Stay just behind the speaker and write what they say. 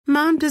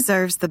Mom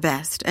deserves the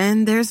best,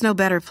 and there's no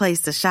better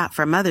place to shop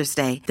for Mother's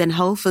Day than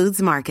Whole Foods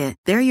Market.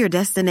 They're your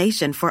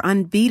destination for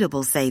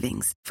unbeatable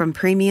savings, from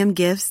premium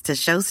gifts to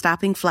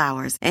show-stopping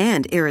flowers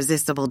and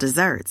irresistible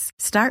desserts.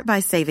 Start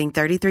by saving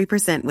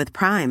 33% with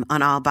Prime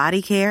on all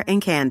body care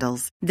and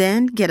candles.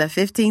 Then get a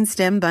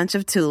 15-stem bunch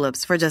of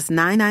tulips for just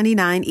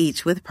 $9.99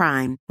 each with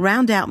Prime.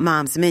 Round out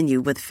Mom's menu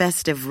with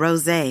festive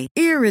rosé,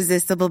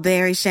 irresistible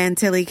berry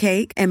chantilly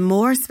cake, and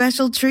more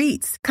special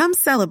treats. Come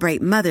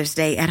celebrate Mother's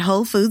Day at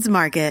Whole Foods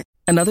Market.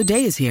 Another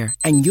day is here,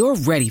 and you're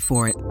ready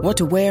for it. What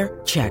to wear?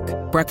 Check.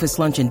 Breakfast,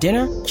 lunch, and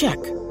dinner?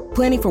 Check.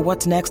 Planning for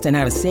what's next and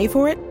how to save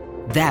for it?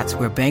 That's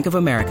where Bank of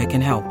America can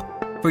help.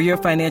 For your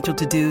financial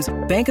to-dos,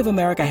 Bank of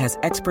America has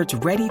experts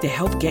ready to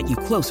help get you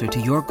closer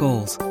to your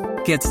goals.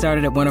 Get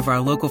started at one of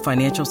our local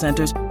financial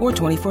centers or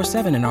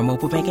 24/7 in our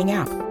mobile banking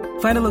app.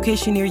 Find a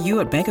location near you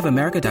at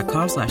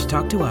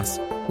bankofamerica.com/talktous.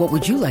 What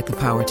would you like the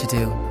power to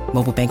do?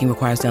 Mobile banking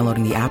requires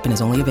downloading the app and is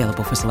only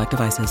available for select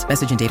devices.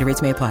 Message and data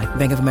rates may apply.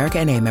 Bank of America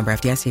N.A., member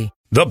FDIC.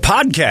 The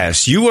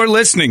podcast you are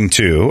listening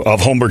to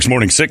of Holmberg's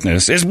Morning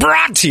Sickness is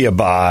brought to you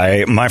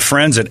by my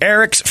friends at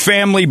Eric's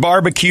Family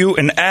Barbecue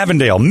in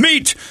Avondale.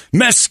 Meet,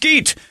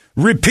 mesquite,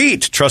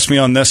 repeat. Trust me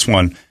on this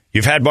one.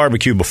 You've had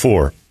barbecue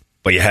before,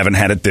 but you haven't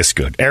had it this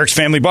good. Eric's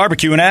Family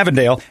Barbecue in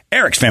Avondale,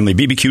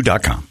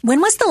 ericsfamilybbq.com. When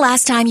was the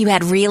last time you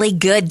had really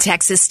good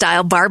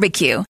Texas-style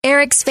barbecue?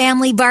 Eric's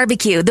Family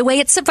Barbecue, the way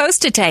it's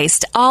supposed to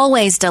taste.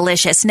 Always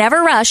delicious,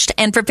 never rushed,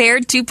 and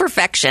prepared to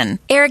perfection.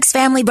 Eric's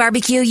Family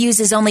Barbecue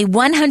uses only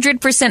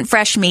 100%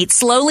 fresh meat,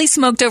 slowly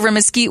smoked over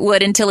mesquite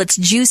wood until it's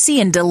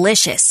juicy and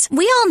delicious.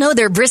 We all know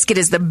their brisket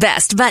is the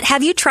best, but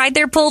have you tried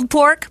their pulled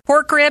pork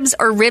ribs,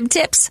 or rib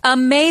tips?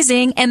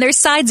 Amazing, and their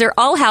sides are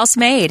all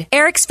house-made.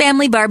 Eric's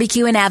Family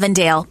Barbecue in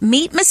Avondale.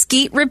 Meet,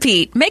 mesquite,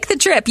 repeat. Make the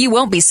trip. You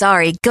won't be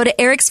sorry. Go to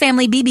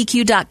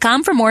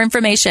ericsfamilybbq.com for more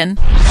information.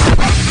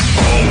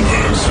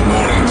 Holmberg's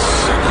Morning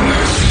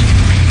Sickness.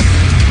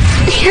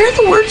 Hear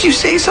the words you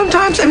say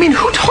sometimes? I mean,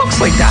 who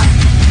talks like that?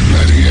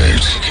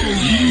 98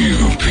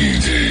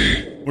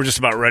 KUPD. We're just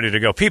about ready to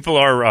go. People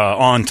are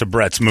on to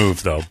Brett's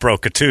move, though.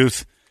 Broke a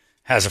tooth,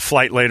 has a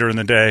flight later in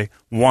the day,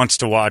 wants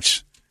to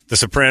watch the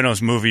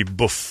Sopranos movie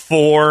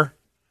before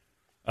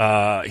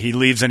he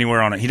leaves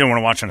anywhere on it. He don't want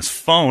to watch on his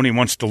phone. He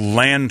wants to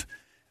land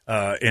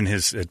in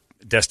his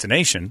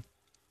destination.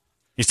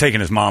 He's taking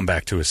his mom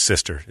back to his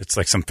sister. It's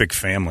like some big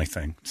family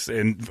thing.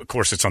 And, of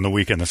course, it's on the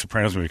weekend the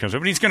Sopranos movie comes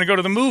up. But he's going to go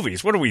to the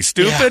movies. What are we,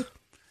 stupid? Yeah.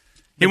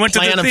 He went to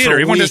the theater.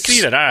 He wanted to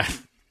see it.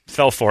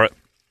 Fell for it.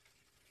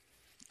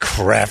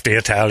 Crafty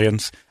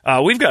Italians.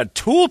 We've got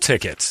Tool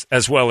tickets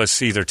as well as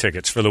Caesar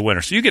tickets for the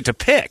winner. So you get to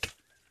pick.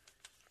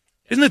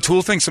 Isn't the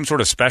Tool thing some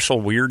sort of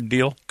special weird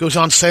deal? Goes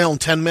on sale in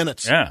 10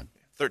 minutes. Yeah.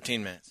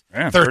 13 minutes.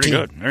 Yeah, 13. Pretty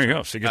good. There you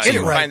go. So you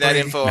can find that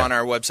info on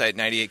our website,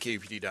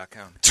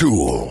 98kupd.com.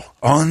 Tool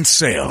on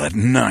sale at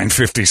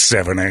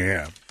 9:57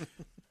 a.m.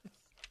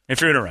 If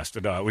you're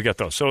interested, we got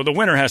those. So the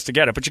winner has to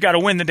get it, but you got to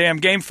win the damn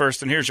game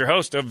first. And here's your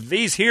host of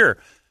these here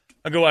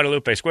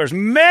Guadalupe Squares,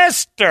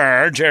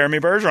 Mr. Jeremy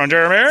Bergeron.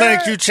 Jeremy.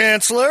 Thank you,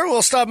 Chancellor.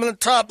 We'll stop in the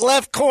top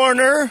left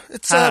corner.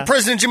 It's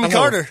President Jimmy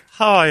Carter.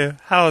 How are you?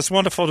 It's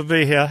wonderful to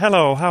be here.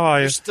 Hello, how are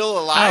you? You're still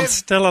alive? I'm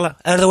still alive.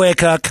 Out of the way,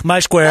 Cuck. My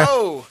square.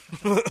 Oh.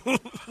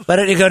 Why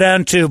don't you go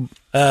down to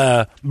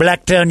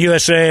Blacktown,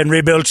 USA, and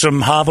rebuild some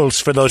hovels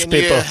for those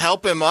people? Can you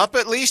help him up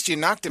at least? You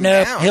knocked him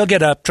down. He'll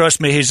get up. Trust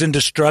me, he's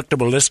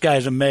indestructible. This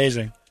guy's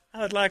amazing.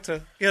 I'd like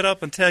to get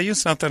up and tell you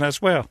something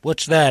as well.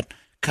 What's that,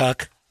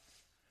 Cuck?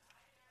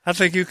 I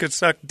think you could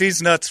suck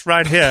these nuts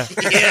right here.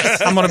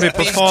 Yes. I'm going to be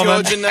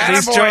performing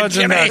these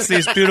Georgia nuts,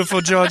 these beautiful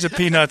Georgia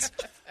peanuts,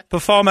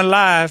 performing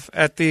live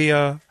at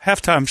the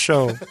halftime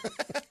show,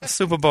 the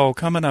Super Bowl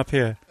coming up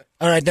here.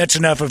 All right, that's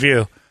enough of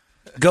you.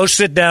 Go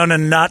sit down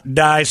and not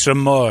die some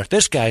more.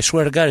 This guy, I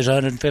swear to God, is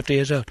 150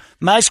 years old.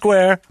 My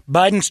square,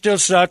 Biden still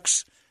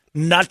sucks.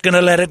 Not going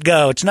to let it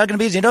go. It's not going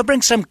to be easy. Don't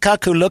bring some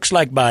cuck who looks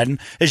like Biden,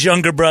 his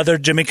younger brother,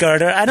 Jimmy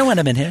Carter. I don't want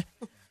him in here.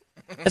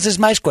 This is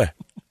my square.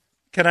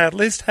 Can I at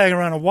least hang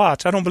around and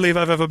watch? I don't believe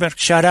I've ever been.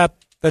 Shut up.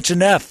 That's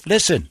enough.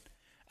 Listen,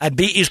 I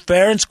beat you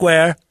fair and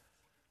square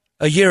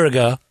a year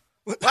ago.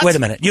 What? Wait a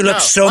minute. You look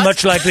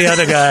much like the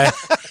other guy.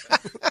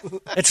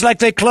 It's like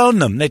they clone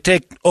them. They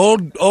take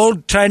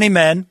old tiny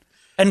men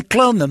and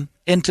clone them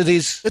into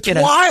these. It's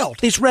wild.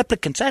 These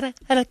replicants.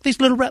 I like these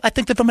little. I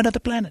think they're from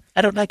another planet.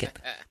 I don't like it.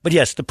 But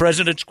yes, the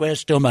president's square is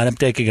still mine. I'm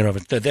taking it over.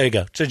 There you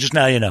go. So just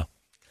now you know.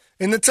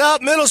 In the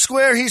top middle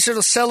square, he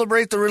should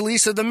celebrate the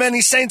release of The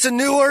Many Saints of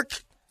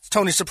Newark.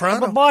 Tony Soprano.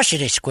 I'm a boss of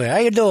this square. How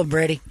you doing,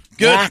 Brady?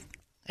 Good. Yeah.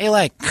 How you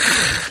like?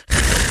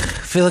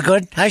 Feeling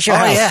good? How's your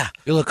health? Yeah.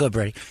 You look good,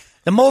 Brady.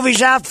 The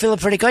movie's out. Feeling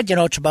pretty good. You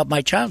know, it's about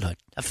my childhood.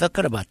 I feel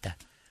good about that.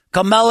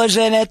 Carmela's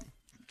in it.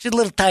 She's a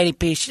little tiny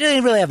piece. She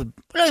doesn't really have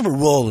a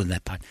role in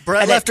that part.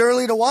 Brett left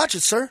early to watch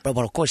it, sir. Well,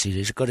 of course he is.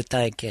 He's a good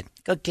Italian kid.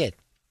 Good kid.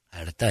 I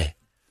had to tell you.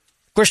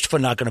 Christopher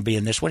not going to be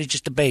in this one. He's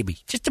just a baby.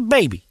 Just a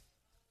baby.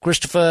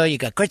 Christopher, you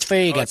got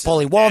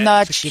Paulie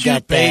Walnuts. You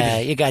got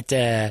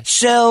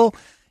Sil.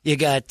 You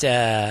got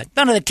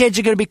none of the kids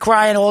are going to be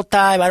crying all the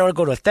time. I don't want to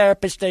go to a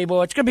therapist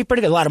anymore. It's going to be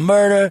pretty good. A lot of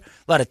murder,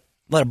 a lot of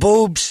A lot of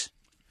boobs.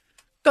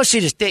 Go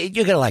see this.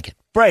 You're going to like it.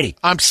 Brady.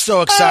 I'm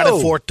so excited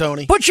for it,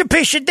 Tony. Put your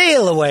piece of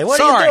deal away.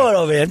 What are you doing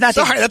over here?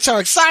 Sorry, that's how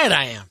excited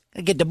I am.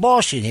 Get the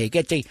bullshit here.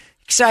 Get the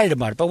excited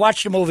about it. But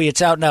watch the movie.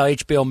 It's out now,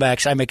 HBO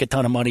Max. I make a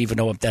ton of money even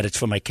though that it's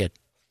for my kid.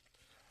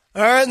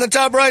 All right, in the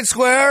top right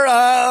square,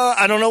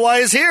 I don't know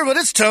why he's here, but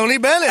it's Tony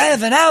Bennett. I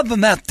have an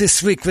album out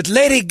this week with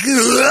Lady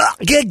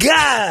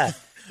Gaga.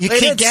 You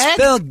can't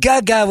spell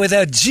Gaga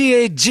without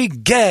G-A-G,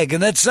 gag,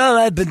 and that's all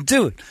I've been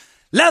doing.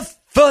 Love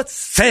for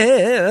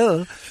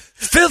sale.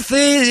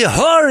 Filthy,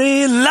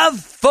 hoary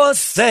love for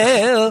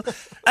sale.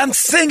 I'm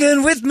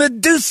singing with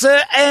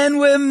Medusa and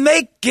we're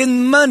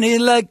making money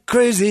like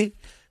crazy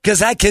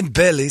because I can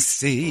barely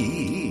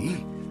see.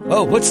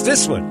 Oh, what's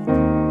this one?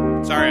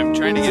 Sorry, I'm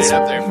trying to get it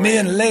up there. Me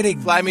and Lady...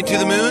 Fly Me to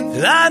the Moon?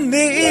 Fly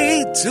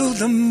me to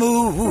the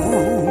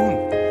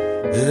moon.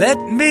 Let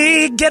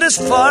me get as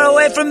far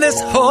away from this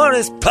whore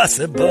as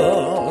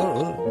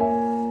possible.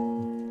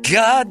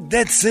 God,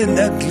 that's an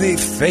ugly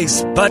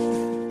face, but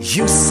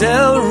you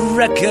sell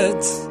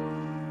records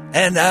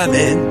and I'm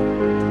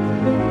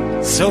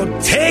in. So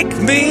take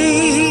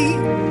me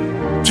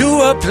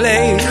to a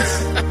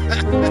place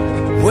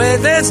where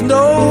there's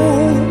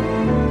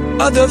no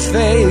other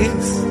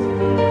face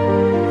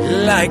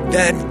like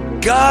that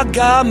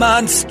Gaga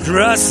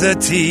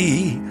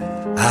monstrosity.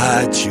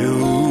 I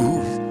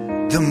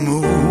choose the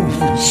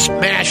moon.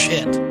 Smash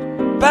it.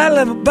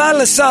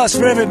 Bottle of sauce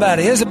for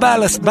everybody. Here's a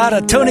bottle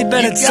of Tony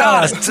Bennett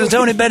sauce. It's a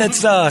Tony Bennett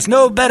sauce.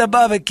 No better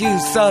barbecue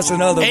sauce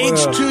in all the world.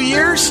 Aged 2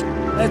 years?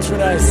 That's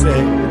what I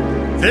say.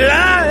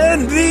 Fly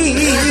me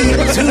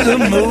to the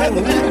moon.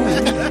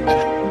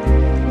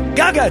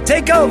 Gaga,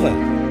 take over.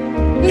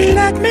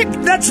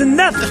 That's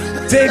enough.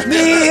 Take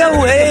me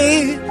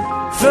away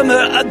from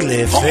her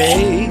ugly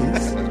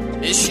face.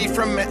 Is she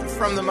from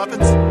the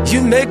Muppets?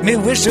 You make me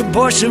wish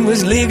abortion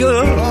was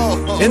legal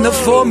in the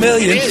 4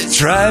 millionth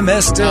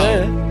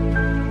trimester.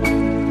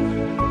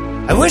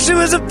 I wish it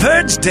was a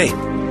purge date.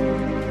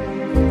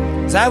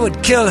 'Cause I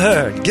would kill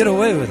her and get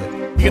away with it.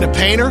 You gonna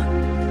paint her?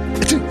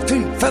 2,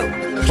 3, 4.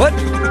 What?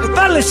 A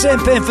bottle of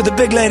champagne for the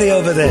big lady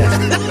over there.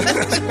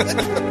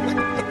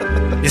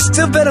 You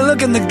still better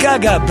look in the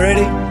Gaga,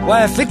 Brady.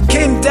 Why, if it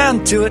came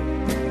down to it,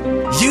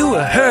 you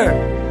or her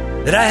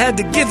that I had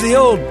to give the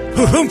old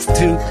hoomph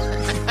to,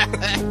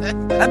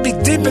 I'd be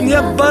deep in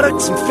your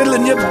buttocks and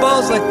fiddling your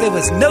balls like there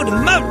was no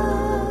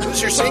tomorrow.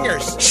 Who's your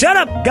singers? Shut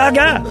up,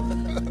 Gaga.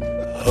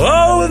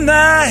 Hold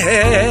my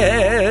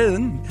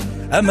hand.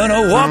 I'm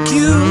gonna walk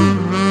you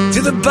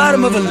to the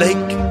bottom of a lake.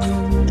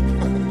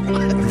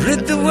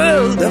 Rid the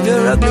world of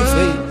your ugly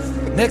face.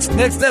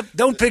 Next up,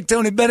 don't pick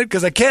Tony Bennett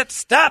because I can't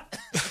stop.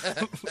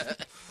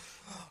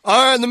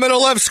 All right, in the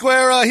middle left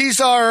square, he's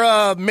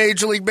our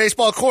Major League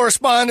Baseball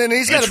correspondent.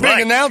 He's got a big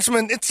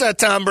announcement. It's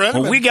Tom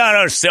Brennan. Well, we got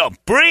ourselves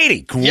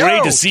Brady.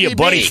 Great to see you,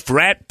 buddy.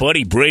 Frat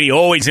buddy Brady,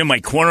 always in my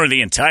corner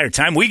the entire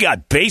time. We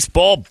got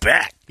baseball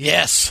back.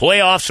 Yes.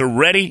 Playoffs are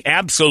ready.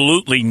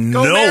 Absolutely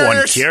no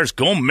one cares.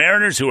 Go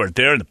Mariners, who are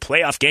there in the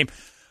playoff game.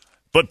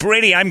 But,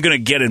 Brady, I'm going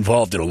to get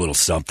involved in a little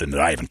something that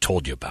I haven't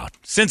told you about.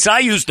 Since I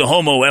used the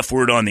homo F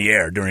word on the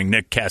air during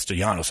Nick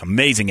Castellanos'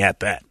 amazing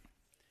at-bat,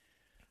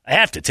 I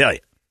have to tell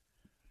you,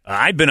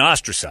 I've been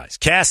ostracized,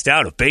 cast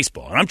out of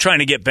baseball, and I'm trying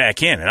to get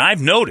back in. And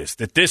I've noticed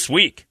that this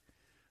week,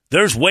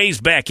 there's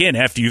ways back in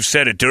after you've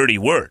said a dirty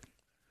word.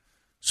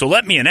 So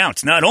let me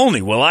announce, not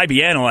only will I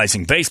be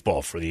analyzing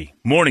baseball for the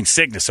Morning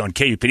Sickness on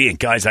KUPD, and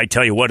guys, I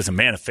tell you what, as a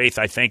man of faith,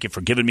 I thank you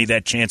for giving me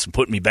that chance and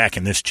putting me back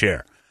in this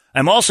chair.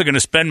 I'm also going to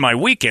spend my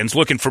weekends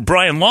looking for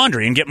Brian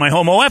Laundrie and get my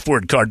homo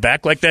F-word card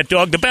back like that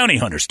dog the bounty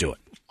hunter's doing.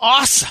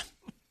 Awesome.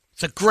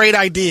 It's a great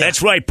idea.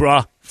 That's right,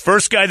 brah.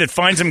 First guy that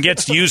finds him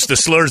gets to use the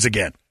slurs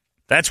again.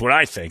 That's what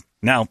I think.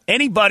 Now,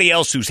 anybody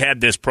else who's had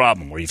this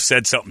problem where you've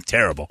said something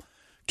terrible,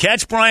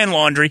 catch Brian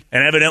Laundrie,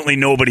 and evidently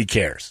nobody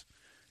cares.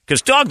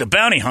 Because Dog the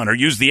Bounty Hunter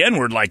used the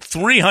N-word like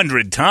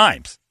 300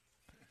 times.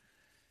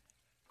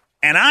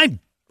 And I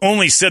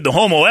only said the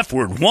homo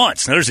F-word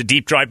once. Now, there's a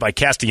deep drive by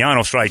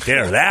Castellanos right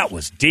there. That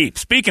was deep.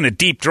 Speaking of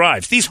deep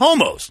drives, these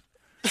homos,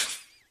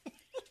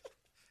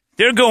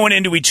 they're going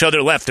into each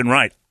other left and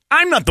right.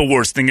 I'm not the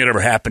worst thing that ever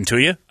happened to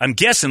you. I'm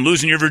guessing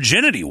losing your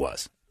virginity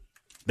was.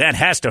 That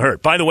has to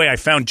hurt. By the way, I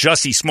found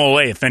Jussie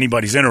Smollett, if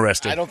anybody's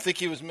interested. I don't think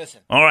he was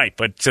missing. All right,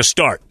 but to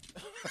start.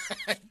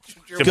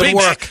 Good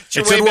work.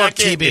 Good work,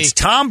 TB. It's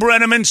Tom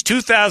Brenneman's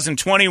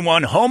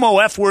 2021 Homo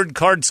F-word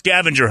card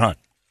scavenger hunt.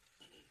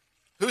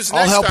 Who's I'll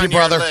next help on you,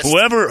 your brother.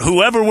 list?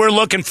 Whoever we're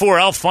looking for,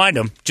 I'll find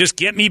him. Just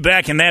get me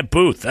back in that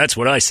booth. That's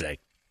what I say.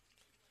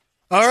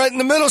 All right, in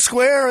the middle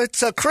square,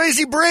 it's a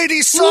Crazy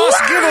Brady sauce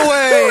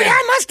giveaway.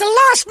 I must have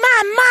lost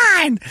my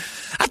mind.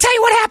 I'll tell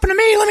you what happened to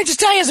me. Let me just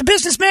tell you, as a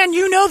businessman,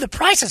 you know the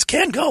prices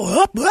can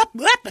go up,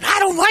 and I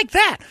don't like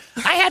that.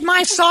 I had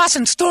my sauce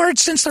in storage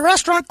since the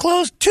restaurant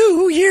closed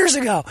 2 years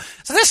ago.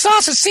 So this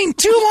sauce has seen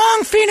 2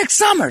 long Phoenix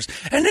summers,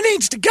 and it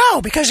needs to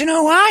go because you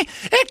know why?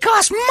 It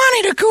costs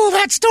money to cool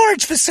that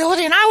storage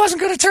facility, and I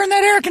wasn't going to turn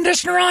that air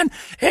conditioner on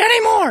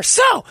anymore.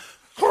 So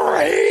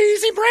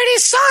Crazy Brady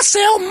sauce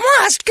sale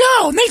must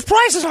go. And these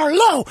prices are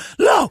low,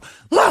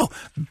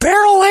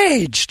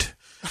 barrel-aged.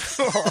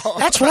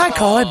 That's what I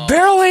call it,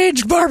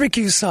 barrel-aged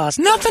barbecue sauce.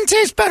 Nothing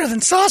tastes better than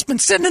sauce been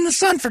sitting in the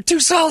sun for 2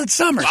 solid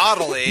summers.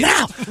 Bottle-aged.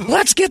 Now,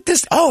 let's get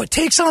this. Oh, it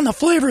takes on the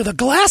flavor of the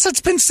glass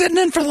it's been sitting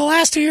in for the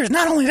last 2 years.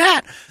 Not only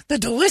that, the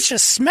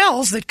delicious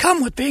smells that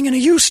come with being in a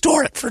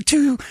U-store it for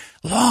 2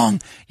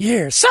 long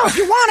years. So if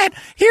you want it,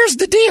 here's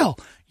the deal.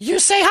 You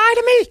say hi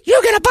to me,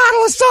 you get a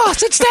bottle of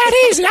sauce. It's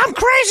that easy. I'm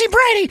Crazy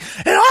Brady,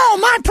 and all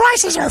my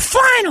prices are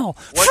final.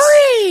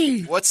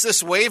 Free! What's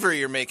this waiver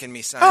you're making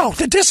me sign? Oh,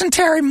 the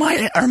dysentery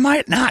might or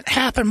might not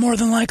happen. More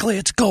than likely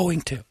it's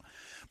going to.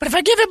 But if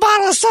I give you a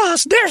bottle of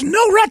sauce, there's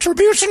no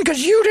retribution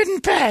because you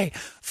didn't pay.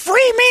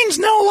 Free means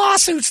no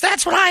lawsuits.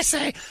 That's what I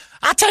say.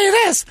 I'll tell you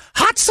this,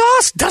 hot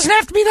sauce doesn't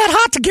have to be that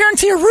hot to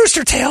guarantee a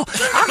rooster tail.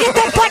 I'll get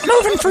that butt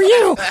moving for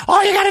you.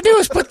 All you gotta do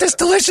is put this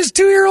delicious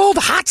 2-year-old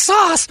hot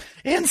sauce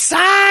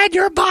inside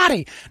your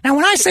body. Now,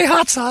 when I say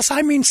hot sauce,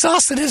 I mean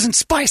sauce that isn't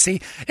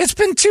spicy. It's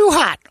been too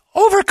hot,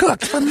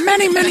 overcooked for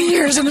many, many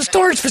years in a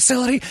storage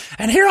facility,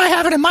 and here I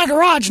have it in my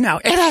garage now.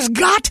 It has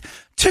got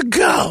to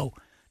go.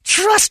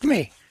 Trust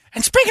me.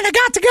 And speaking of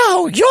got to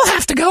go, you'll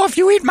have to go if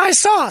you eat my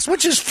sauce,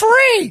 which is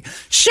free.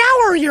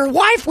 Shower your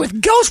wife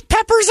with ghost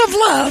peppers of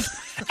love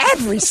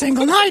every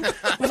single night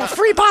with a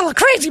free bottle of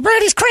Crazy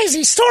Brady's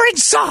Crazy Storage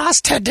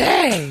Sauce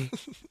today.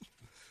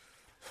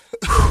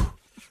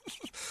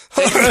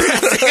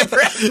 Take a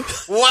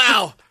breath.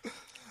 Wow.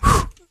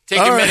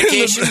 Taking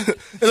medication.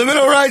 In the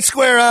middle right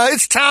square,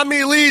 it's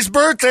Tommy Lee's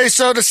birthday,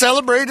 so to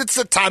celebrate, it's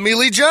the Tommy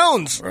Lee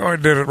Jones. Well, we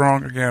did it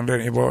wrong again,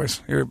 didn't you,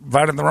 boys? You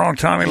invited the wrong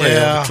Tommy Lee.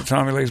 Yeah. It's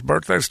Tommy Lee's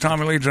birthday. It's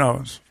Tommy Lee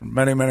Jones. For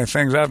many, many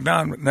things I've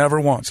done, but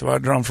never once have I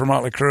drummed for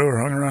Motley Crue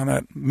or hung around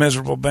that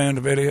miserable band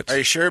of idiots. Are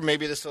you sure?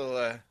 Maybe this will...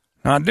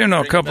 Now, I do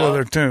know a couple of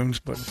their tunes,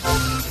 but...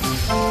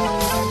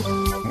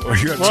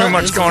 You got too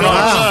much going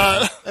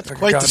on. That's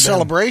quite the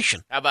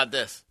celebration. How about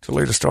this?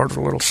 Toledo started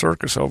a little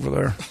circus over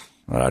there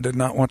that I did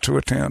not want to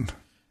attend.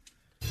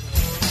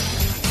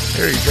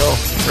 Here you go.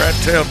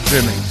 Rat-tailed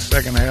Jimmy,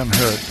 second-hand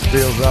hood.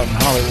 Deals out in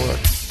Hollywood.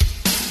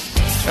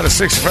 Got a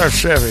 65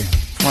 Chevy,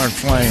 flaring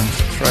flames,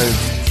 trade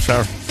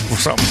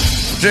or something.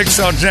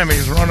 Jigsaw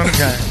Jimmy's running the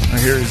game. I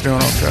hear he's doing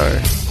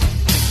okay.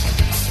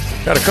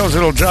 Got a cozy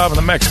little job in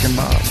the Mexican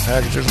mob.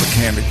 Packages with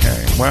candy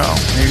cane. Well,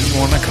 he's the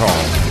one they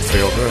call.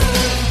 Feel good.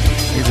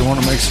 He's the one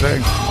that makes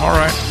say, all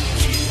right.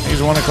 He's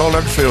the one that called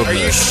up Feel Good.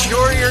 Are you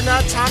sure you're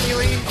not Tommy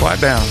Lee? Quiet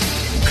down.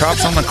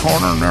 Cops on the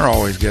corner, and they're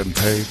always getting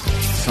paid.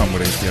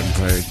 Somebody's getting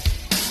paid.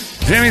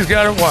 Jimmy's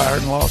got it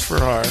wired and lost for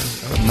hire.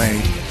 Got it made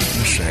in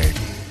the shade.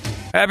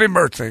 Happy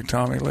birthday,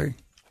 Tommy Lee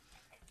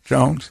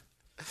Jones.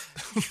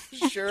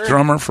 Sure.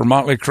 Drummer for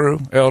Motley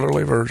Crue,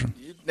 elderly version.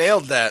 You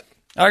nailed that.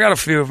 I got a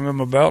few of them in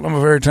my belt. I'm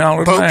a very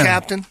talented Boat man.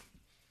 captain.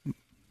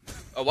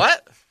 A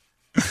what?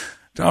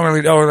 Tommy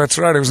Lee, oh, that's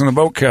right. He was in the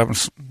boat cabin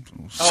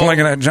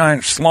slinging that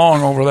giant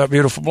slong over that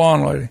beautiful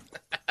blonde lady.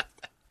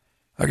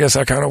 I guess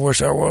I kind of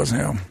wish I was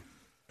him.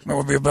 That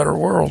would be a better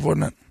world,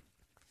 wouldn't it?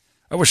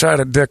 I wish I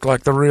had a dick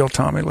like the real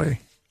Tommy Lee.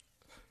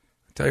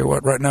 Tell you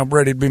what, right now,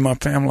 Brady'd be my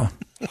Pamela.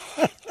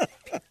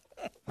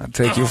 I'd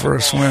take you for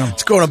a swim.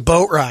 Let's go on a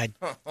boat ride.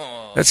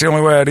 That's the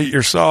only way I'd eat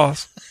your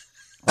sauce.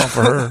 All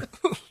for her.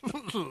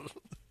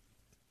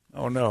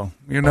 Oh, no.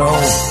 You know,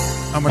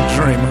 I'm a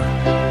dreamer.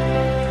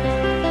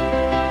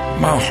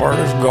 My heart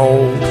is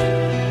gold.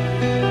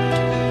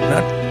 And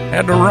I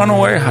had to run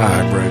away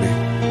high, Brady.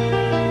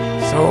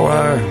 So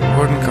I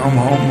wouldn't come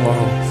home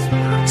low.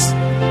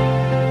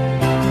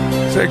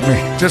 Take me,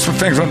 just when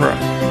things went right.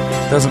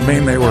 Doesn't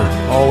mean they were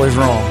always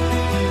wrong.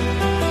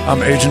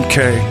 I'm Agent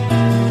K,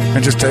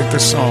 and just take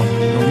this song.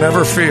 You'll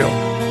never feel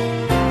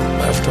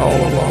left all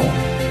alone.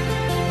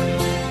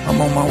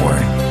 I'm on my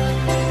way.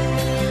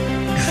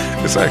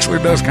 This actually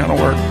does kind of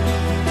work.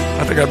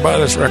 I think I'd buy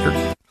this record.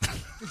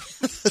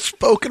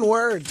 Spoken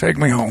word. Take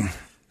me home.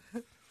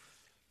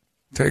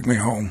 Take me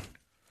home.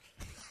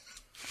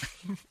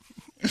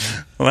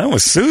 Well, that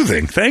was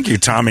soothing. Thank you,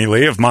 Tommy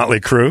Lee of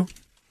Motley Crue.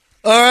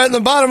 All right, in the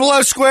bottom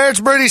left square,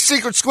 it's Brady's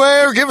secret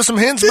square. Give us some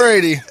hints,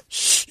 Brady.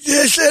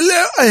 Yes,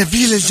 hello. I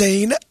feel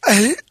Zane.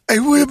 I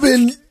would have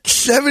been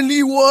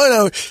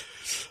 71.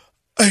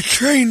 I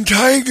trained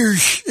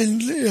tigers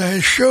in a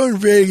show in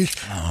Vegas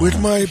with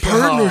my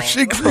partner,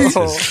 Siegfried.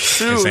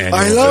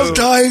 I love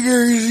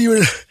tigers,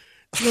 even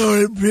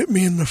though it bit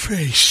me in the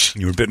face.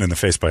 You were bitten in the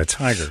face by a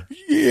tiger.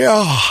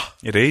 Yeah.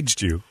 It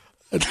aged you.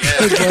 Horribly.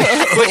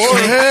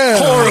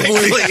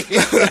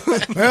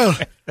 Well,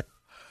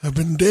 I've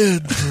been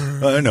dead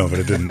for... I know, but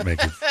it didn't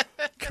make you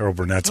Carol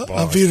Burnett's boss.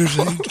 Auf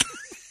Wiedersehen.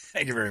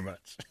 Thank you very much.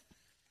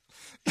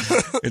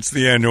 It's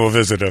the annual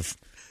visit of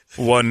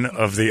one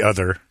of the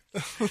other.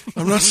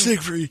 I'm not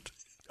Siegfried.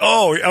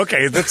 Oh,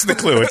 okay. That's the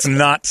clue. It's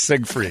not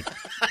Siegfried.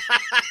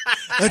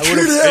 You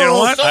know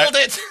what? Sold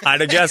it.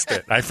 I'd have guessed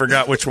it. I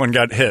forgot which one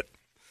got hit.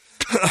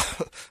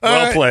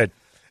 Well played.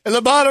 In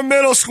the bottom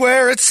middle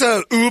square, it's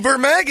Uber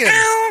Megan.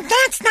 Oh,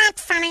 that's not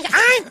funny.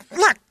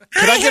 Look.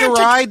 Could I get a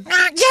ride?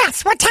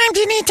 Yes. What time do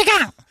you need to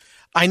go?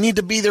 I need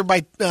to be there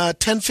by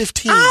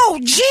 10:15. Oh,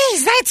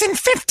 geez, that's in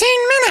 15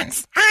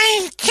 minutes.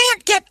 I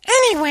can't get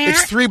anywhere.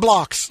 It's 3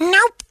 blocks.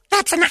 Nope,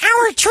 that's an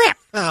hour trip.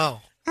 Oh.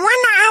 1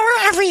 hour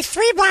every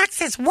 3 blocks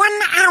is 1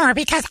 hour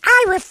because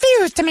I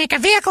refuse to make a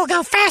vehicle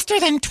go faster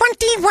than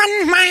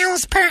 21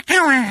 miles per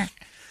hour.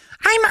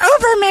 I'm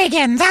Uber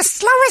Megan, the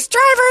slowest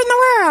driver in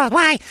the world.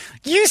 Why,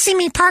 you see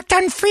me parked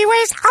on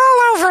freeways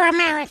all over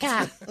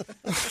America.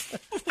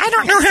 I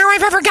don't know how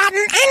I've ever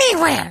gotten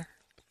anywhere.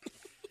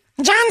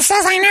 John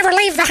says I never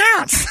leave the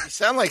house. You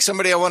sound like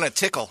somebody I want to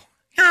tickle.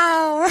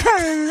 Oh,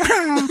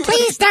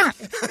 please don't.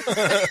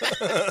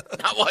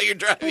 Not while you're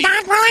driving.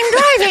 Not while I'm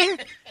driving.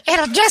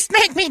 It'll just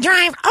make me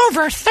drive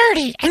over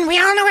 30, and we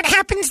all know what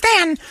happens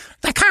then.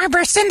 The car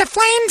bursts into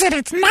flames, and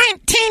it's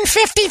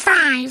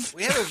 1955.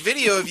 We have a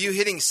video of you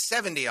hitting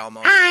 70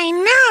 almost. I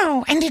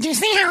know. And did you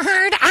see how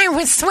hard I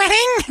was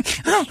sweating?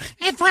 Oh,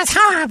 it was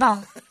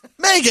horrible.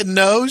 Megan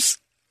knows.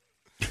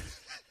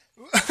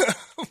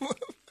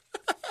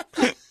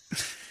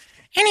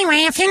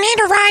 Anyway, if you need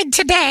a ride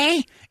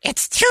today,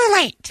 it's too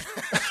late.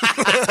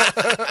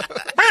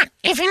 But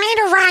if you need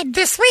a ride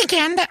this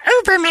weekend,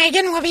 Uber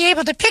Megan will be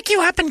able to pick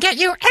you up and get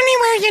you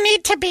anywhere you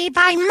need to be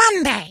by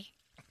Monday.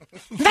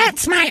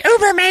 That's my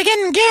Uber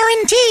Megan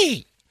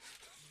guarantee.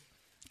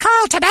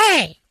 Call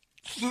today.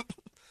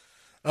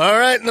 All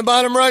right, in the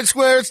bottom right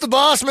square, it's the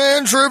boss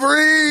man,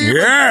 Trippery.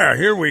 Yeah,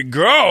 here we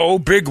go.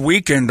 Big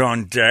weekend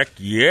on deck,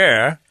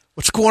 yeah.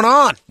 What's going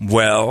on?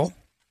 Well,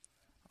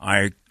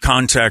 I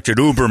contacted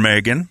Uber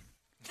Megan,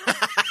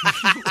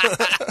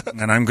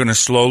 and I'm going to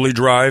slowly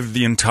drive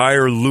the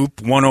entire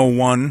Loop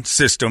 101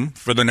 system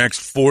for the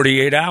next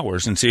 48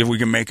 hours and see if we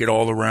can make it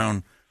all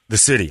around the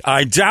city.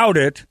 I doubt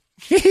it.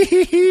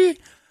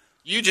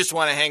 You just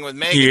want to hang with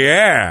Megan.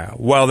 Yeah,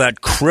 while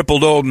that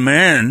crippled old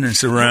man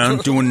is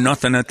around doing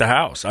nothing at the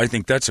house. I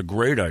think that's a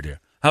great idea.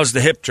 How's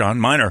the hip, John?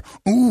 Mine are,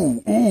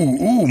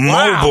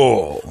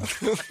 mobile.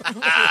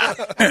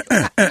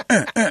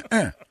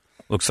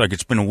 Looks like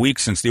it's been a week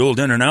since the old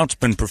In and Out's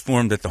been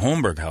performed at the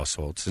Holmberg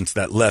household, since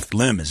that left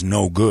limb is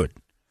no good.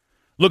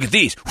 Look at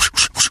these.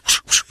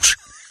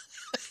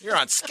 You're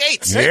on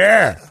skates.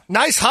 Yeah.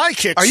 Nice high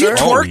kick, Are sir. you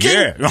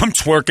twerking? Oh, yeah. I'm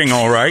twerking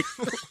all right.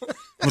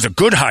 It was a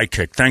good high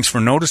kick. Thanks for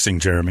noticing,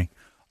 Jeremy.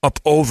 Up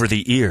over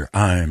the ear.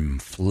 I'm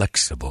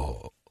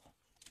flexible.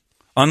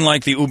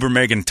 Unlike the Uber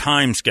Megan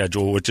time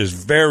schedule, which is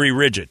very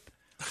rigid.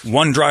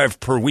 1 drive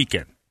per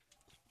weekend.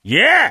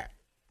 Yeah.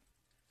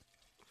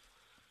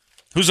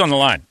 Who's on the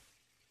line?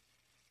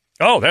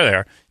 Oh, there they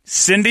are.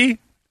 Cindy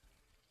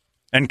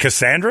and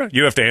Cassandra?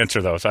 You have to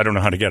answer those. I don't know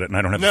how to get it, and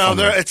I don't have the phone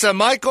number. It's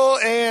Michael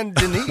and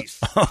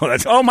Denise.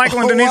 Michael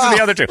and Denise are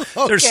the other two.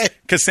 Okay. There's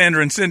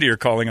Cassandra and Cindy are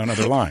calling on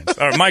other lines.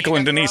 Michael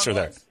and Denise are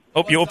there.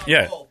 Oh, yeah. There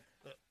you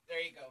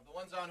go. The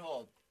one's on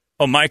hold.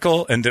 Oh,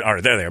 Michael and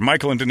there they are.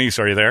 Michael and Denise,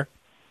 are you there?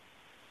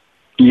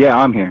 Yeah,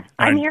 I'm here.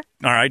 I'm here.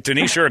 All right,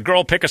 Denise, you're a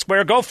girl. Pick a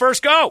square. Go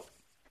first. Go.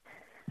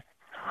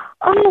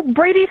 Oh,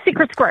 Brady's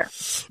Secret Square.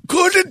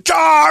 Good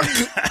dog.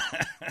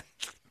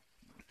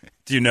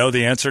 Do you know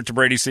the answer to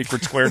Brady's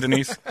Secret Square,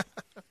 Denise?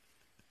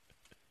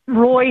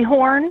 Roy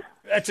Horn.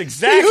 That's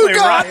exactly You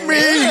got right. me.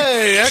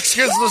 Hey, X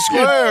gets the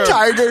square.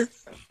 Tiger.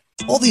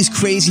 All these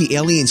crazy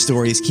alien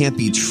stories can't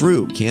be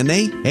true, can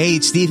they? Hey,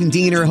 it's Stephen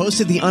Diener, host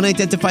of the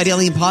Unidentified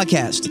Alien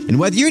Podcast. And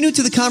whether you're new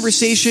to the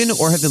conversation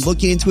or have been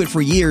looking into it for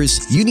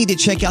years, you need to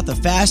check out the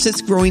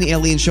fastest growing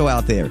alien show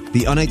out there,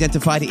 the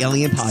Unidentified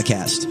Alien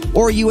Podcast,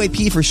 or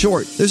UAP for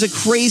short. There's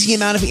a crazy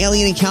amount of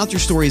alien encounter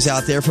stories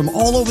out there from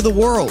all over the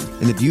world.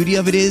 And the beauty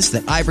of it is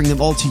that I bring them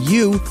all to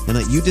you and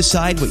let you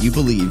decide what you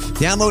believe.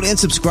 Download and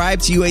subscribe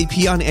to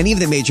UAP on any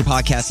of the major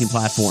podcasting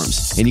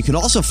platforms. And you can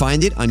also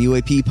find it on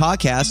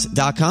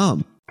UAPpodcast.com.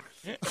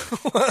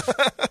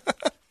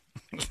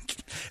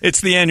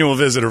 It's the annual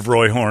visit of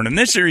Roy Horn, and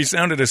this year he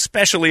sounded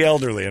especially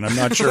elderly, and I'm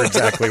not sure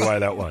exactly why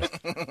that was.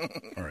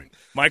 All right.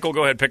 Michael,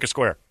 go ahead, pick a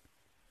square.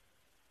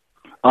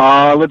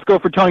 Let's go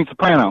for Tony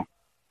Soprano.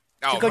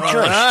 It's a good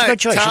choice. It's a good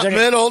choice. Top You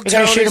middle,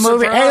 gotta see the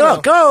movie. Soprano. Hey,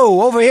 look,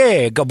 go over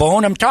here,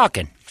 Gabone. I'm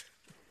talking.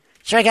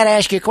 So I got to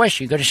ask you a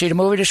question. You going to see the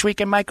movie this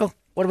weekend, Michael?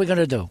 What are we going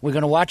to do? We're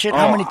going to watch it?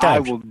 How many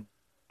times?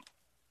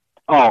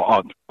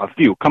 A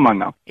few. Come on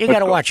now. You got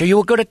to watch. Are you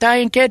a good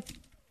Italian kid?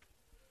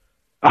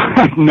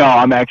 No,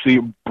 I'm actually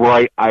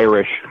bright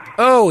Irish.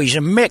 Oh, he's a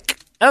Mick.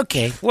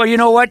 Okay. Well, you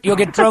know what? You'll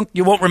get drunk.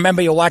 You won't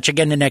remember. You'll watch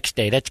again the next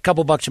day. That's a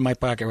couple bucks in my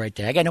pocket right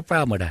there. I got no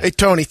problem with that. Hey,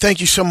 Tony,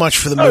 thank you so much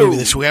for the movie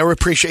this week. I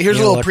appreciate. Here's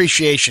You a know little what?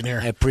 appreciation here.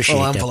 I appreciate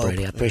Little that, envelope.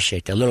 Brady. I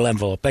appreciate that. Little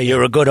envelope. Hey,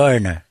 you're a good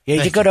earner. Yeah,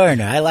 he's a good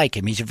earner. I like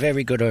him. He's a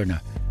very good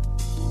earner.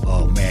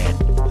 Oh, man.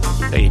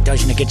 Hey,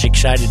 doesn't it get you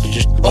excited to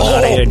just go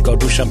out of here and go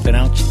do something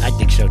else? I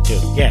think so, too.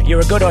 Yeah, you're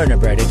a good earner,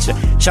 Brady.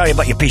 Sorry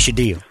about your piece of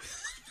deal.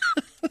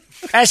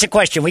 Ask a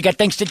question. We got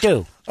things to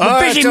do. I'm All a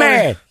right, busy Tony.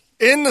 man.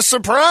 In The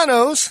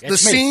Sopranos, the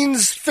That's me.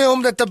 scenes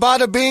filmed at the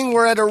Bada Bing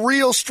were at a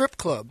real strip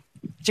club.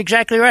 That's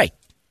exactly right.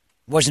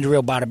 Wasn't the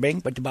real Bada Bing,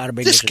 but the Bada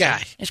Bing. This was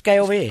guy. This guy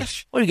over here.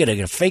 What are you going to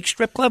get, a fake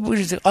strip club? What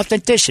is the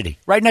authenticity?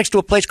 Right next to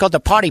a place called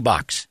the Party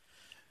Box.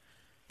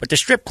 But the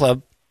strip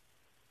club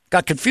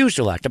got confused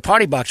a lot. The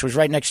Party Box was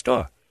right next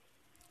door.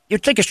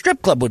 You'd think a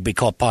strip club would be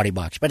called Party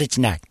Box, but it's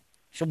not.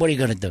 So what are you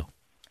going to do?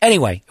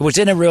 Anyway, it was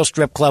in a real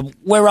strip club.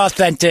 We're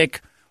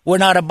authentic. We're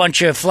not a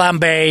bunch of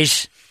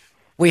flambés.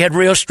 We had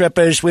real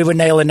strippers. We were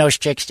nailing those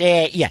chicks.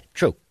 Yeah,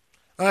 true.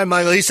 All right,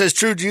 Michael, he says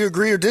true. Do you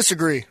agree or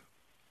disagree?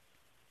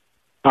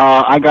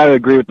 I got to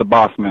agree with the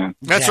boss man.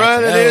 That's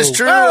right, it is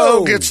true.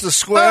 Oh, gets the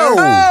square.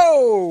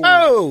 Oh,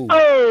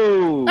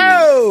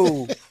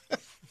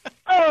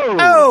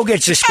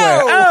 gets the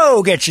square.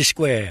 Oh, gets the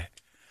square.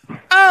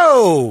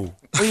 Oh,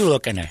 what are you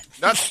looking at?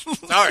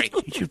 Sorry.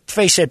 You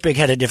face that big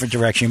head a different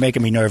direction. You're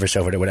making me nervous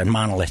over there with that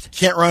monolith.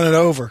 Can't run it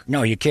over.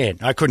 No, you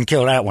can't. I couldn't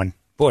kill that one.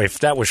 Boy, if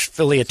that was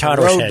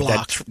Filiatado's head,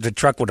 the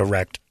truck would have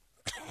wrecked.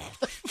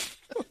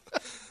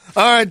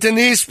 All right,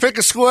 Denise, pick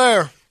a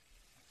square.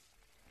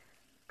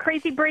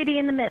 Crazy Brady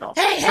in the middle.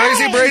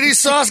 Crazy Brady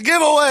sauce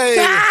giveaway.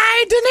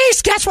 Hey,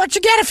 Denise, guess what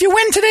you get if you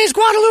win today's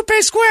Guadalupe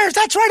Squares?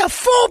 That's right, a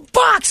full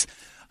box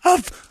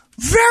of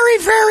very,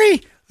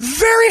 very,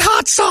 very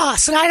hot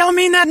sauce. And I don't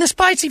mean that in a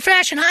spicy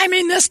fashion. I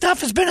mean this stuff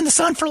has been in the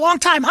sun for a long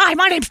time. Hi,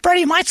 my name's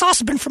Brady. My sauce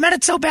has been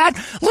fermented so bad,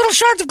 little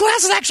shards of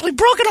glass is actually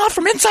broken off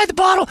from inside the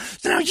bottle.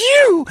 So now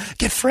you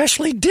get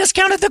freshly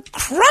discounted the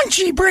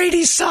crunchy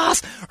Brady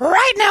sauce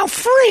right now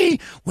free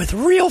with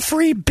real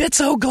free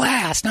bits of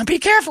glass. Now be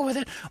careful with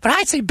it, but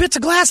I'd say bits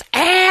of glass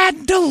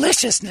add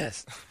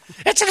deliciousness.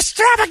 It's an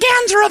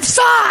extravaganza of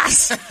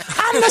sauce.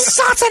 I'm the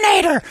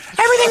Sauceinator.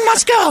 Everything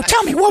must go.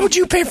 Tell me, what would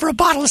you pay for a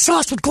bottle of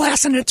sauce with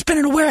glass in it? It's been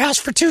in a warehouse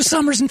for 2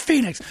 summers in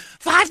Phoenix.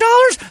 $5?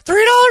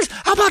 $3?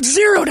 How about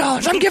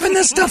 $0? I'm giving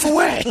this stuff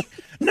away.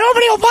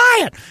 Nobody will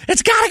buy it.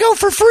 It's got to go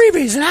for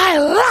freebies, and I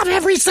love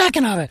every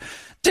second of it.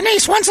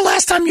 Denise, when's the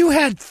last time you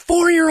had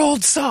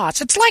 4-year-old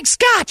sauce? It's like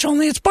scotch,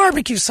 only it's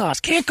barbecue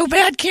sauce. Can't go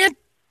bad, can't...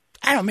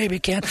 I don't know, maybe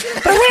it can.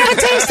 But we haven't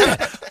tasted it.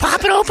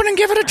 Pop it open and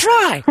give it a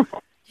try.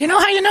 You know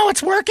how you know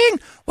it's working?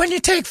 When you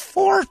take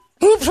 4 a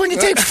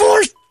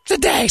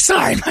day.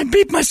 Sorry, I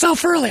beat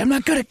myself early. I'm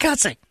not good at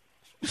cussing.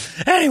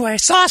 Anyway,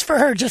 sauce for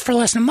her, just for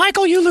listening.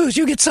 Michael, you lose.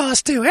 You get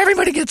sauce, too.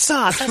 Everybody gets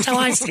sauce. That's how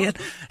I see it.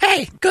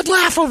 Hey, good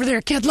laugh over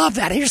there, kid. Love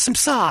that. Here's some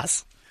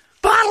sauce.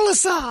 Bottle of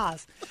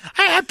sauce.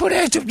 I put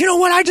it. You know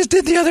what I just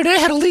did the other day?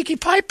 Had a leaky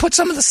pipe. Put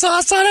some of the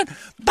sauce on it.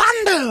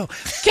 Bondo.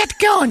 Get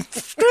going.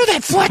 Screw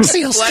that Flex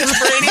Seal stuff.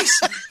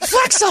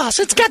 Flex sauce.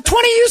 It's got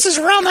 20 uses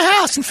around the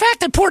house. In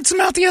fact, I poured some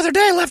out the other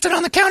day. Left it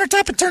on the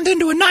countertop. It turned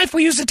into a knife.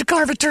 We used it to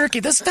carve a turkey.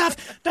 This stuff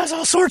does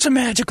all sorts of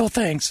magical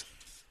things.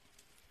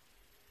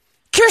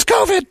 Cures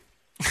COVID.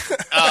 Oh, no.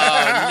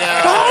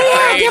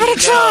 Oh, yeah, give it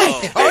a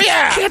try. No. Oh,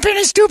 yeah. Champagne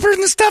is stupider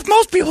than the stuff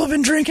most people have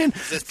been drinking.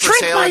 Is this for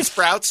sale at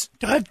Sprouts?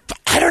 I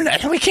don't know.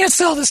 We can't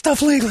sell this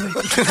stuff legally.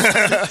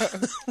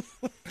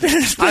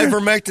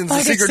 Ivermectin's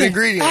the secret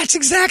ingredient. That's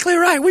exactly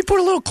right. We put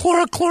a little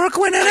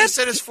chloroquine in it. I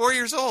said it's 4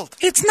 years old.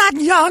 It's not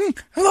young.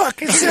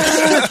 Look, it's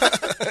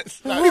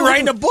You're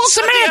writing a book.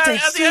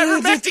 Semantics.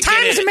 The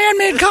time is a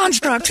man-made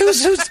construct.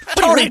 Who's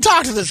Tony,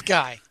 talk to this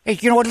guy. Hey,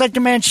 you know what? Let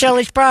the man sell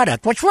his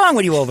product. What's wrong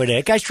with you over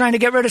there? The guy's trying to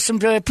get rid of some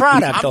product over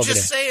there. I'm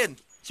just saying.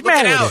 What's the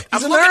matter with it?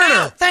 I'm looking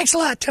out. Thanks a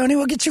lot, Tony.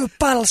 We'll get you a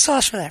bottle of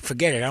sauce for that.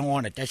 Forget it. I don't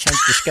want it. That sounds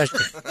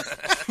disgusting.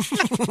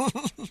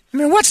 I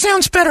mean, what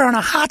sounds better on a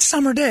hot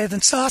summer day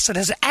than sauce that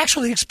has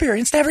actually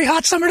experienced every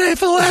hot summer day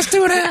for the last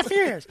 2.5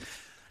 years?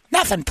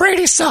 Nothing.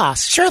 Brady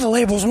sauce. Sure, the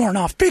label's worn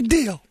off. Big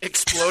deal.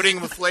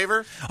 Exploding with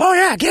flavor? Oh,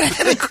 yeah. Get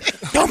it.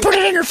 Don't put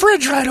it in your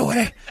fridge right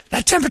away.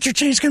 That temperature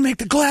change is going to make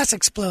the glass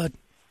explode.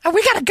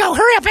 We got to go.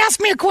 Hurry up.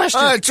 Ask me a question.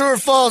 All right, true or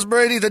false,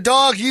 Brady? The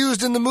dog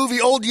used in the movie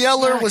Old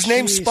Yeller was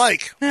named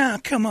Spike. Oh,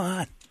 come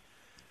on.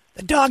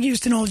 The dog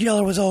used in Old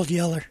Yeller was Old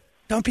Yeller.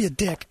 Don't be a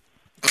dick.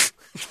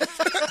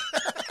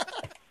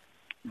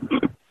 A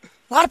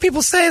lot of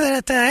people say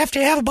that after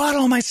you have a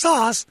bottle of my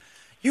sauce,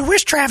 you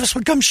wish Travis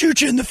would come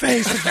shoot you in the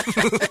face.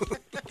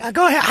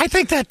 Go ahead. I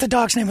think that the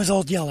dog's name was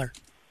Old Yeller.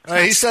 All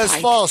right, he says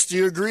false. Do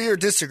you agree or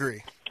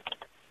disagree?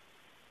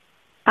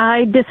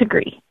 I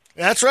disagree.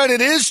 That's right.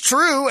 It is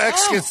true.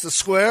 X gets the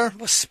square.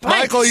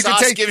 Michael, you sauce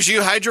can take. Gives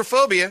you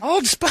hydrophobia.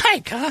 Old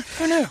Spike, huh?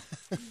 Who knew?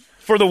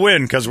 For the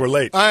win, because we're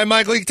late. All right,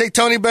 Michael, you can take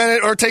Tony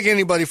Bennett or take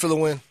anybody for the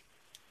win.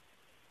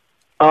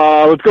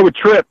 Let's go with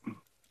Trip.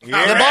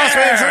 Yeah. The boss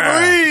man's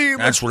agree.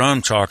 That's what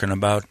I'm talking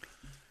about.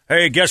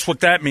 Hey, guess what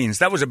that means?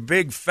 That was a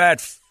big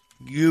fat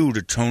you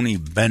to Tony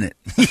Bennett.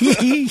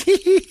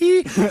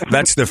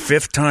 That's the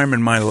 5th time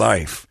in my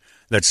life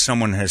that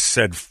someone has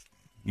said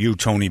you,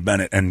 Tony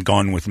Bennett, and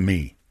gone with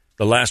me.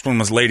 The last one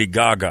was Lady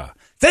Gaga.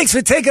 Thanks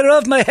for taking it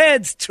off my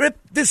head, Trip.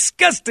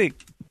 Disgusting.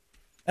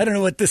 I don't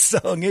know what this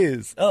song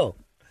is. Oh,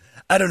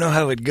 I don't know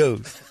how it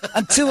goes.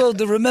 I'm too old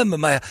to remember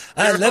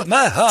I left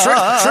my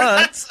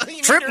heart.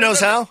 Trip knows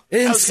how.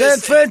 In San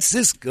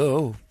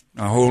Francisco.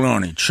 Now, hold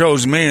on. He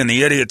chose me, and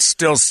the idiot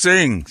still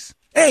sings.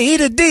 Hey,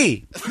 eat a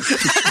D.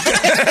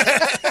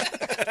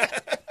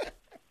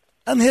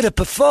 I'm here to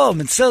perform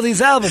and sell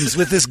these albums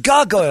with this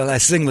gargoyle I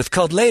sing with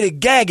called Lady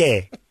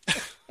Gaga.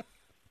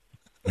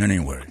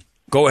 Anyway,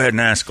 go ahead and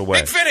ask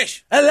away. Big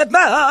finish. I left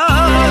my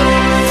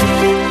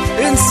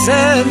heart in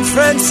San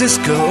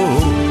Francisco.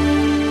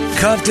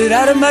 Carved it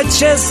out of my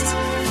chest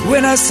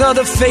when I saw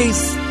the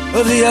face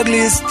of the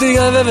ugliest thing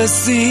I've ever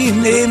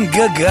seen named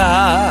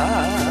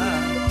Gaga.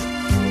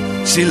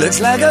 She looks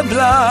like a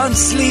blonde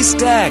slee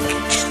stack.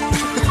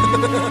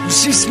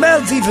 She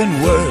smells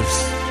even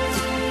worse.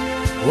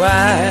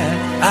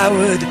 Why, I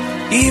would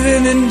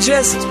even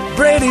ingest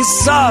Brady's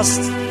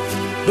sauce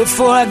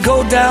before I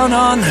go down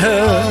on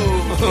her.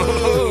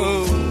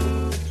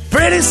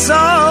 Brady's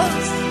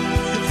sauce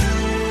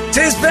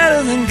tastes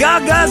better than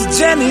Gaga's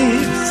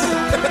Jenny's.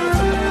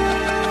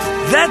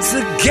 That's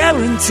a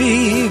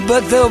guarantee,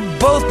 but they'll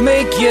both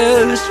make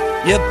your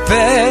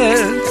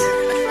pants.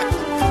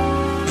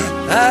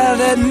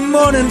 That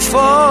morning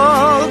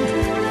fog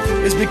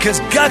is because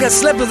Gaga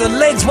slept with her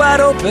legs wide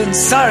open.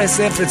 Sorry,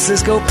 San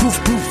Francisco,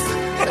 poof, poof.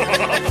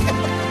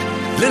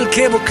 Little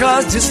cable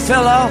cars just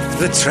fell off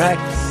the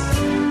tracks.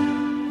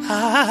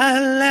 I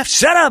laughed.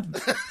 Shut up!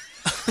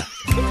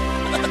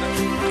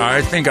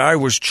 I think I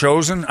was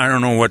chosen. I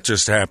don't know what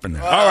just happened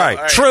there. All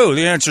right, true.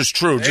 The answer's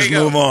true. Just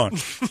move on.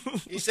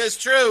 He says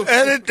true.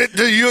 And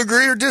do you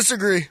agree or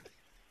disagree?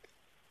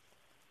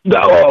 No,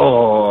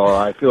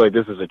 I feel like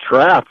this is a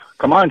trap.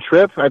 Come on,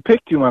 Trip. I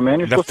picked you, my man.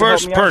 You're the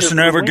first person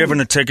ever given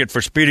a ticket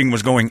for speeding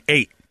was going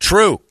 8.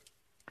 True.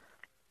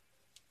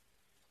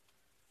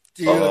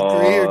 Do you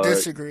agree or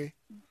disagree?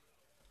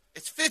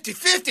 It's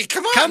 50-50.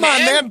 Come on, Come on,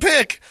 man.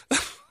 Pick.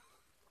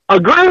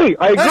 Agree.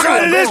 I agree. That's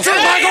what it is.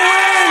 Michael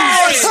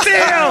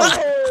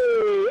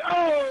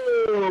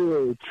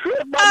wins.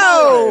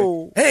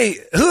 Oh! Hey,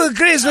 who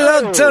agrees with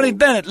old Tony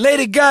Bennett?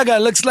 Lady Gaga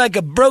looks like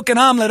a broken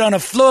omelet on a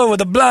floor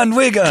with a blonde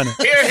wig on it.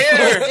 Here,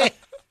 here.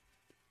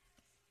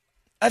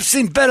 I've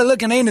seen better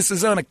looking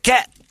anuses on a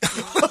cat.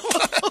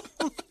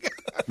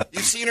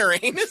 You've seen her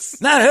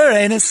anus? Not her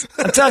anus.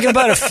 I'm talking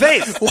about her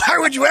face. Why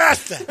would you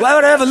ask that? Why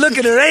would I have a look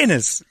at her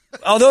anus?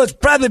 Although it's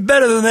probably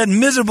better than that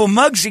miserable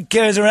mug she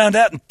carries around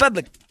out in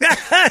public.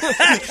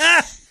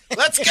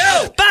 Let's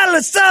go. Bottle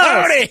of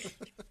sauce.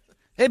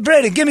 Hey,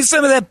 Brady, give me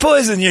some of that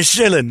poison you're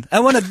shilling. I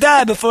want to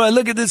die before I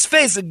look at this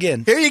face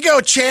again. Here you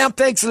go, champ.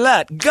 Thanks a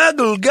lot.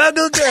 Guggle,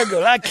 guggle,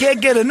 guggle. I can't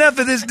get enough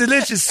of this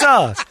delicious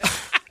sauce.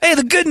 Hey,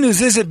 the good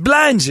news is it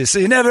blinds you, so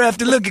you never have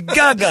to look at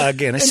Gaga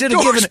again. I should have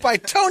given Endorsed by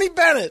Tony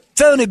Bennett.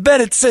 Tony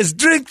Bennett says,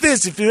 drink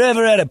this if you're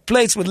ever at a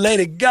place with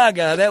Lady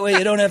Gaga. That way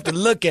you don't have to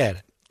look at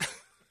it.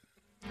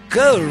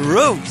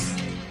 Gross.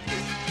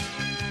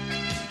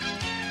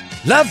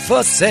 Love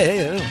for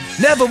sale.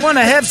 Never want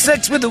to have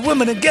sex with a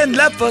woman again.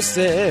 Love for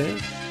sale.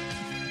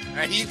 All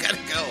right, you gotta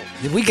go.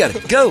 Yeah, we gotta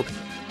go.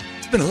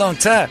 It's been a long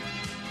time.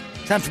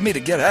 Time for me to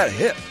get out of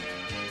here.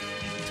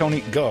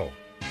 Tony, go.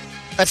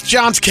 That's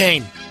John's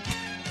cane.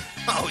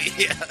 Oh,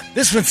 yeah.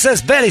 This one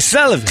says Betty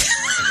Sullivan.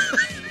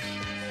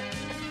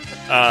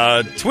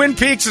 Twin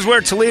Peaks is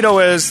where Toledo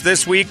is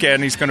this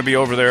weekend. He's going to be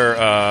over there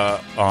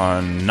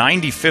on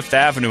 95th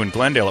Avenue in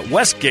Glendale at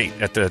Westgate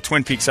at the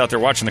Twin Peaks out there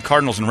watching the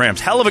Cardinals and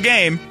Rams. Hell of a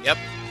game. Yep.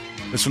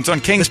 This one's on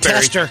Kingsbury. The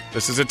tester.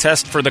 This is a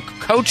test for the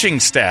coaching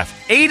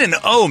staff. 8-0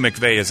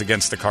 McVay is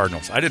against the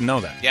Cardinals. I didn't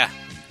know that. Yeah.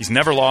 He's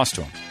never lost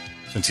to them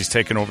since he's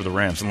taken over the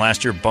Rams. And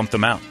last year bumped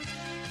them out.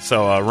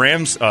 So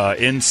Rams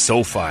in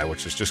SoFi,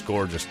 which is just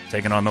gorgeous,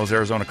 taking on those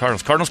Arizona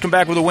Cardinals. Cardinals come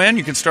back with a win.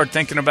 You can start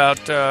thinking about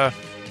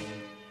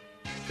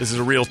this is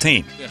a real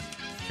team. Yeah.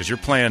 Because you're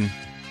playing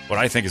what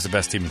I think is the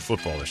best team in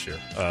football this year.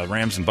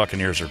 Rams and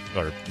Buccaneers are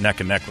neck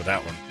and neck with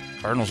that one.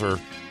 Cardinals are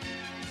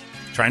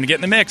trying to get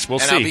in the mix. We'll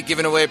see. And I'll be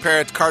giving away a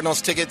pair of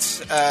Cardinals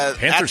tickets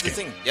Panthers game.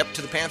 Game. Yep,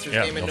 to the Panthers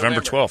game in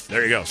November 12th.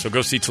 There you go. So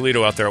go see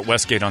Toledo out there at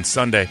Westgate on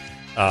Sunday.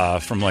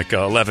 From like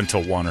 11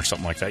 till 1 or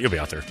something like that. You'll be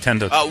out there. 10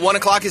 to 1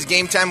 o'clock is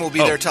game time. We'll be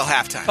there till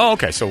halftime. Oh,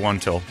 okay. So 1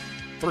 till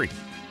 3.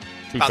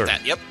 2:30. About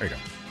that, yep. There you go.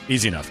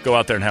 Easy enough. Go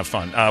out there and have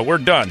fun. We're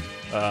done.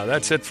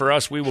 That's it for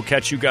us. We will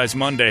catch you guys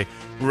Monday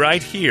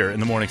right here in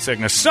the Morning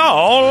Sickness. So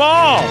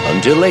long.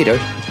 Until later.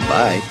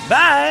 Bye.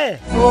 Bye.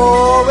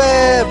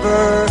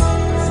 Forever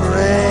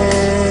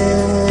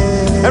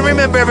friend. And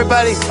remember,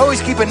 everybody,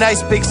 always keep a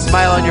nice big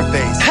smile on your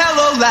face.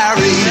 Hello,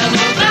 Larry.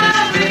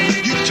 Hello, Larry.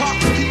 You talk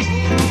to people.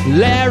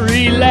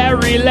 Larry.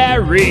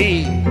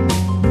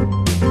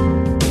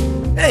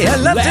 Hey, I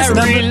love this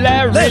number.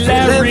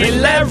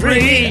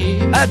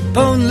 Larry. I'd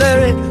phone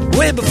Larry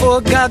way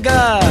before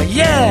Gaga.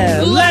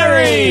 Yeah,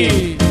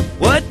 Larry.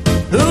 What?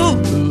 Who?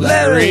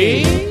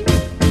 Larry.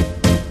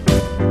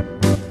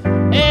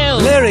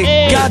 Larry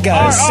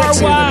Gaga is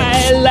sexier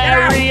than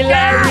Larry.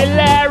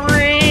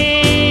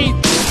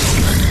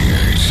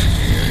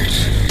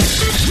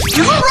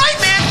 You're all right,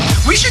 man.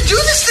 We should do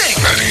this thing.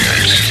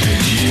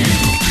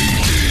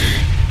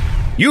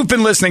 You've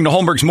been listening to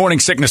Holmberg's Morning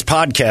Sickness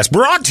Podcast,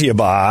 brought to you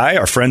by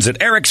our friends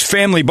at Eric's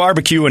Family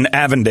Barbecue in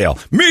Avondale.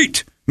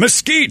 Meet,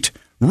 mesquite,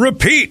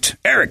 repeat.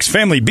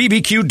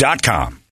 Eric'sFamilyBBQ.com.